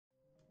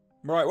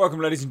Right, welcome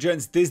ladies and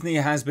gents. Disney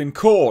has been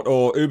caught,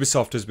 or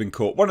Ubisoft has been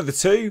caught. One of the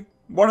two.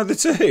 One of the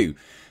two.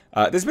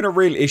 There's been a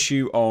real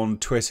issue on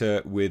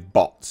Twitter with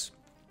bots.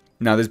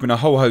 Now, there's been a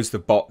whole host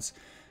of bots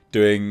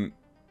doing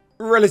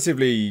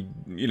relatively,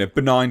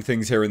 benign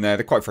things here and there.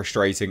 They're quite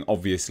frustrating,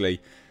 obviously.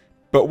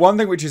 But one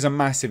thing which is a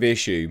massive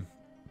issue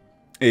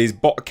is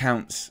bot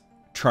accounts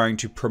trying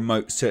to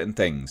promote certain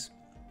things.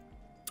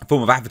 A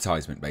form of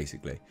advertisement,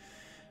 basically.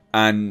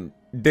 And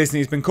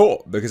Disney's been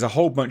caught because a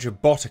whole bunch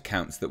of bot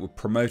accounts that were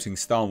promoting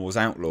Star Wars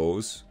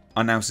Outlaws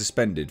are now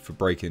suspended for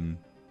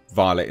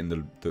violating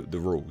the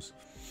rules.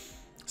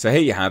 So here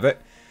you have it.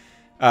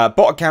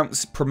 Bot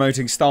accounts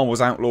promoting Star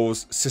Wars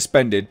Outlaws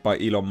suspended by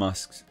Elon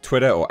Musk's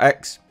Twitter or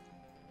X.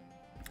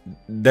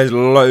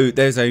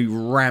 There's a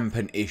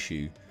rampant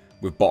issue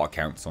with bot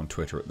accounts on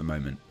Twitter at the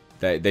moment.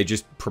 They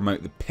just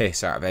promote the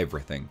piss out of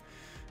everything.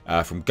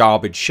 From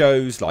garbage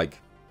shows like,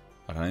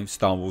 I don't know,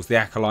 Star Wars The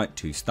Acolyte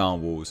to Star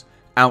Wars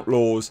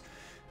Outlaws.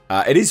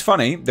 It is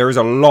funny, there is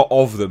a lot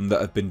of them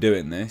that have been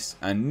doing this,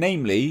 and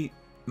namely,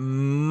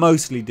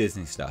 mostly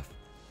Disney stuff.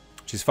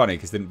 Which is funny,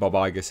 because didn't Bob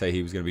Iger say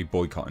he was going to be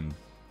boycotting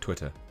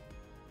Twitter?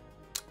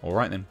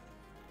 Alright then.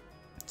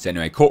 So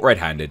anyway, caught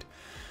red-handed.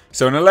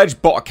 So an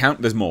alleged bot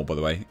account, there's more by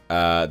the way,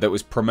 that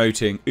was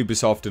promoting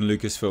Ubisoft and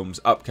Lucasfilm's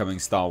upcoming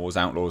Star Wars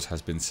Outlaws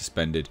has been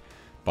suspended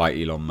by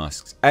Elon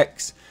Musk's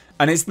X.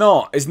 And it's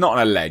not an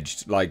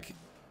alleged, like,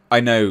 I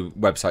know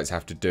websites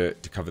have to do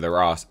it to cover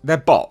their ass. They're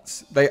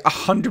bots. They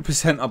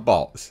 100% are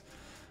bots.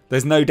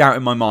 There's no doubt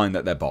in my mind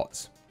that they're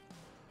bots.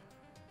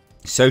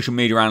 Social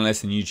media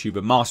analyst and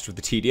YouTuber, master of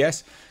the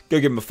TDS. Go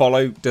give him a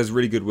follow. Does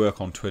really good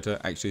work on Twitter,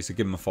 actually, so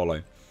give him a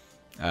follow.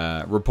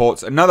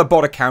 Reports another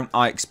bot account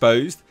I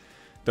exposed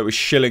that was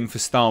shilling for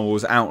Star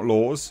Wars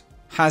Outlaws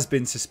has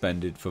been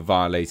suspended for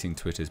violating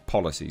Twitter's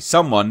policy.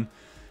 Someone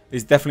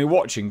is definitely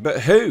watching,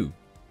 but who?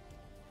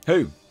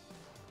 Who?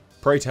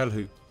 Pray tell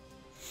who.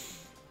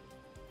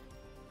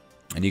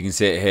 And you can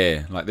see it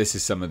here. Like, this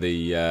is some of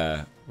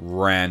the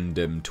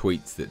random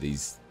tweets that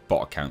these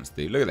bot accounts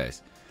do. Look at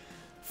this.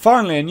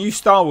 Finally, a new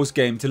Star Wars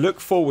game to look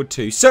forward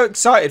to. So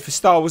excited for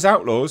Star Wars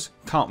Outlaws.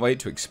 Can't wait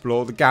to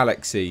explore the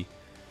galaxy.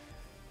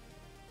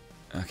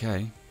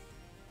 Okay.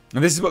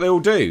 And this is what they all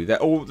do. They're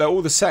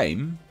all the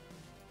same.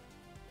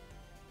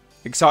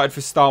 Excited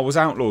for Star Wars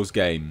Outlaws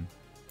game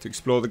to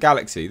explore the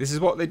galaxy. This is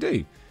what they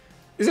do.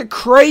 Is it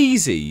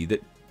crazy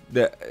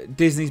that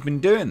Disney's been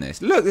doing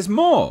this? Look, there's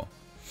more.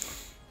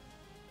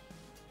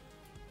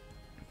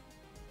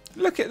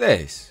 Look at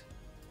this.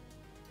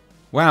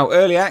 Wow,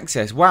 early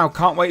access. Wow,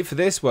 can't wait for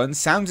this one.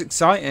 Sounds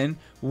exciting.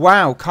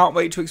 Wow, can't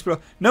wait to explore.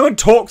 No one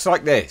talks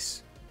like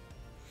this.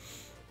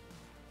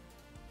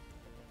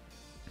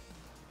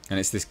 And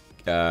it's this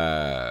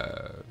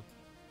Kaylee,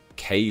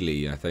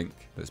 I think,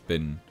 that's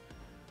been...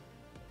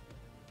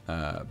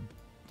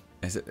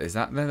 Is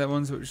that the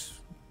ones which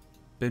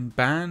been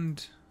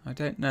banned? I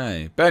don't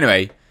know. But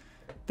anyway,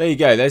 there you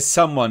go. There's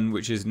someone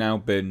which has now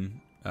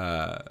been...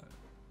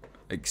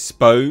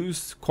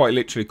 exposed, quite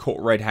literally caught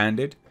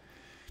red-handed.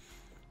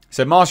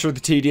 So master of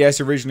the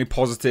TDS originally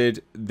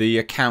posited the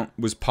account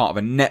was part of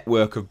a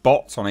network of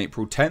bots on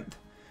April 10th.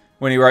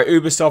 When he wrote,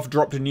 Ubisoft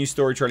dropped a new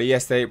story trailer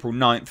yesterday, April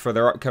 9th, for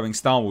their upcoming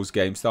Star Wars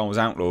game, Star Wars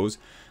Outlaws.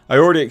 I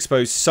already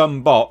exposed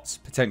some bots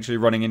potentially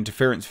running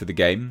interference for the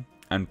game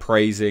and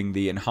praising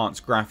the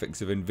enhanced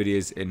graphics of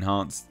Nvidia's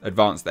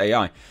advanced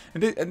AI.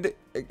 And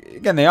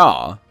again, they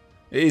are.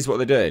 It is what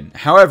they're doing.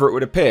 However, it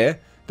would appear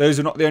those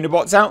are not the only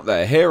bots out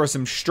there. Here are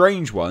some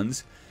strange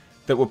ones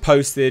that were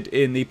posted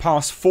in the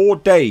past 4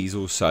 days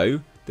or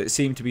so that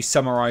seem to be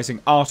summarizing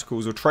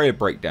articles or trailer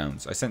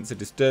breakdowns. I sense a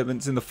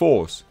disturbance in the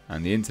force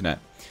and the internet.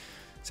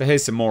 So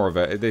here's some more of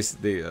it.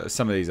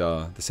 Some of these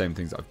are the same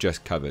things that I've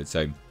just covered.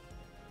 So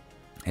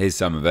here's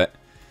some of it.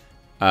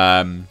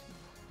 But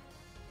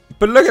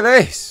look at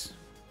this.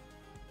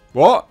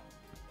 What?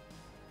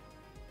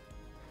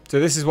 So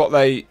this is what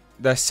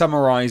they're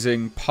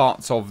summarizing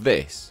parts of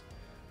this.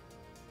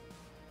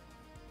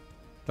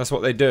 That's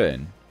what they're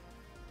doing.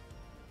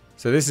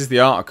 So this is the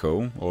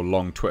article, or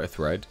long Twitter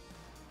thread.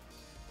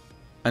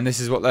 And this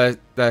is what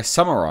they're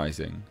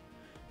summarising.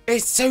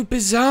 It's so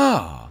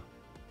bizarre.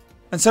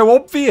 And so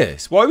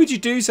obvious. Why would you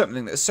do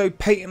something that's so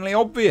patently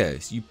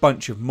obvious, you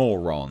bunch of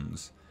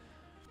morons?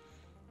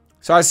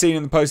 So as seen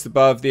in the post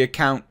above, the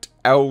account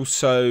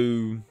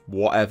also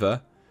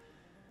whatever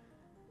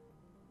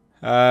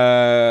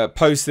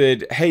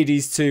posted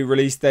Hades 2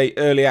 release date,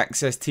 early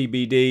access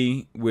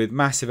TBD, with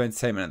massive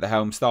entertainment at the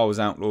helm. Star Wars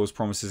Outlaws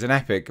promises an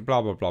epic,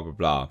 blah blah blah blah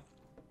blah.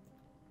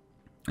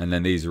 And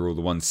then these are all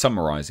the ones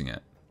summarising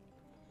it.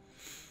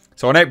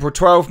 So on April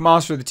 12th,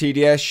 Master of the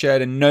TDS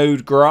shared a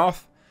node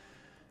graph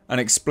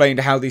and explained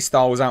how these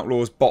Star Wars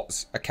Outlaws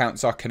bots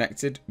accounts are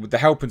connected. With the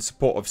help and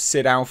support of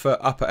Sid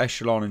Alpha, Upper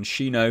Echelon and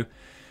Shino,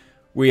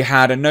 we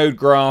had a node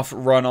graph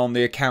run on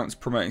the accounts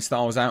promoting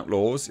Star Wars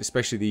Outlaws,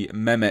 especially the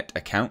Mehmet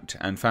account,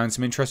 and found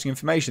some interesting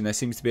information. There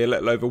seems to be a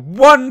little over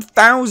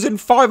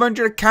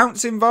 1,500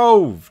 accounts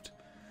involved.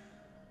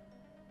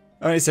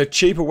 I mean, it's a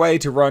cheaper way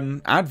to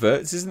run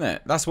adverts, isn't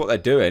it? That's what they're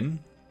doing.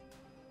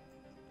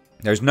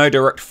 There's no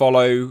direct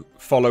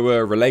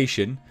follower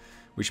relation,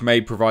 which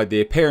may provide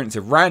the appearance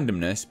of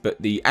randomness,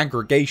 but the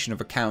aggregation of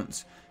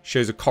accounts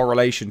shows a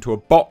correlation to a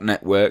bot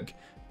network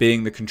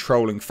being the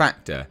controlling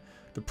factor.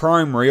 The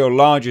primary or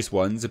largest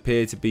ones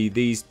appear to be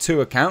these two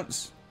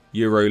accounts,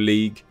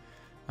 EuroLeague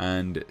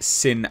and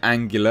Sin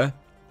Angular.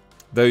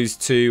 Those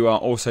two are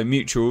also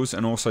mutuals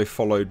and also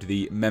followed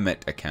the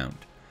Mehmet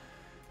account.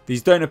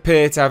 These don't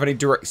appear to have any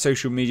direct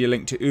social media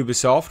link to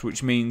Ubisoft,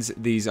 which means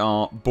these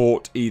are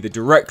bought either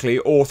directly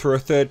or through a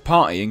third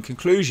party. In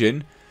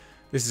conclusion,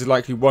 this is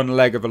likely one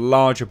leg of a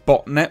larger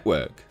bot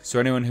network. So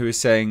anyone who is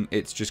saying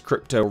it's just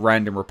crypto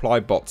random reply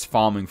bots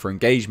farming for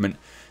engagement,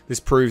 this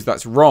proves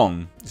that's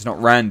wrong. It's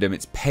not random,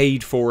 it's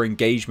paid for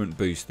engagement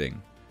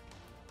boosting.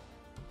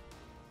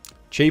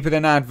 Cheaper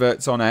than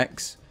adverts on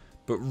X,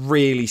 but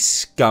really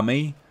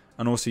scummy.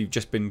 And also you've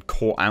just been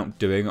caught out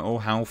doing it all.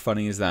 How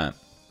funny is that?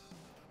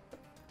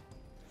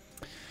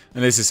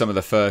 And this is some of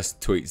the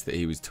first tweets that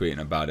he was tweeting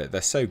about it.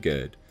 They're so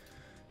good.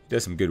 He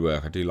does some good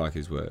work. I do like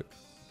his work.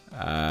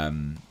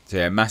 So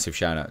yeah, massive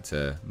shout out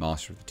to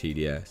Master of the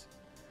TDS.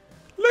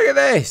 Look at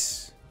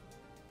this.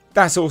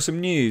 That's awesome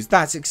news.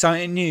 That's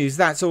exciting news.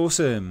 That's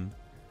awesome.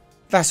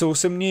 That's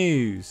awesome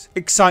news.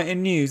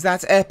 Exciting news.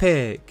 That's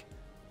epic.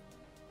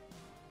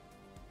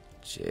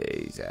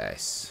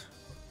 Jesus.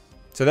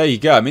 So there you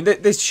go. I mean,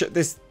 this game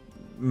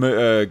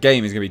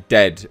is going to be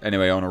dead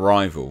anyway on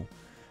arrival.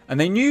 And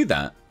they knew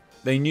that.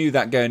 They knew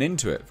that going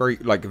into it.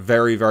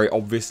 Very, very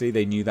obviously,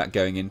 they knew that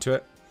going into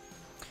it.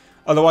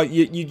 Otherwise,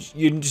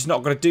 you're just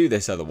not going to do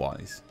this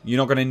otherwise. You're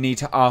not going to need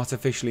to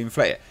artificially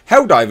inflate it.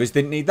 Helldivers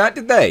didn't need that,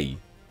 did they?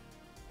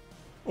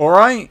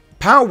 Alright?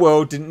 Power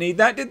World didn't need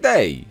that, did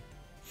they?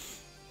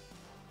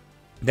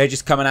 They're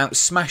just coming out,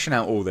 smashing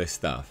out all this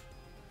stuff.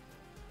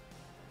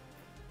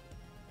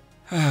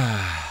 But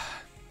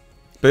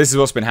this is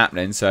what's been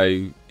happening.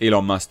 So,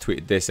 Elon Musk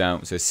tweeted this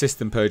out. So,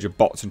 system purge of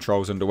bots and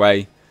trolls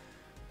underway.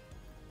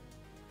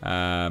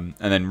 And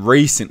then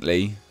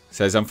recently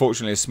says,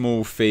 unfortunately, a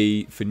small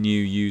fee for new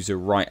user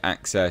right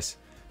access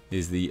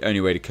is the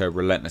only way to curb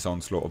relentless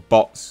onslaught of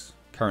bots.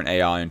 Current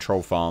AI and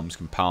troll farms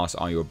can pass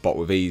are you a bot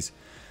with ease.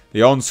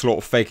 The onslaught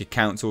of fake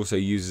accounts also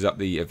uses up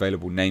the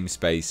available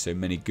namespace, so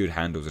many good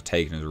handles are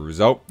taken as a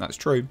result. That's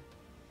true.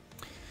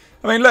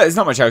 I mean, look, there's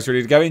not much else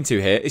really to go into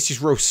here. It's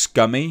just real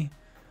scummy,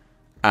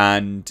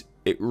 and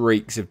it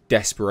reeks of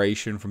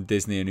desperation from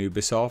Disney and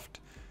Ubisoft.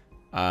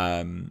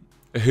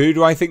 Who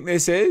do I think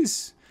this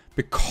is?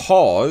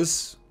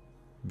 Because,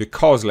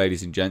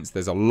 ladies and gents,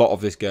 there's a lot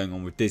of this going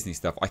on with Disney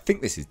stuff. I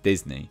think this is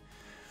Disney.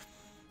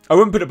 I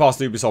wouldn't put it past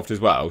Ubisoft as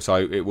well, so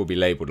it will be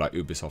labelled like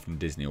Ubisoft and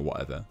Disney or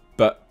whatever.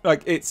 But,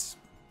 like, it's...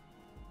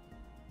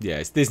 yeah,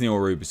 it's Disney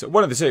or Ubisoft.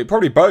 One of the two.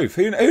 Probably both.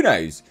 Who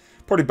knows?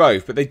 Probably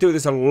both. But they do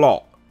this a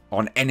lot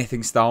on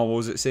anything Star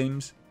Wars, it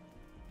seems.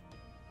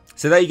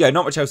 So there you go.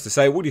 Not much else to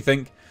say. What do you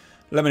think?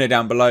 Let me know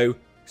down below.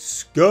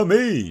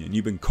 Scummy! And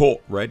you've been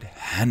caught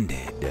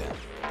red-handed.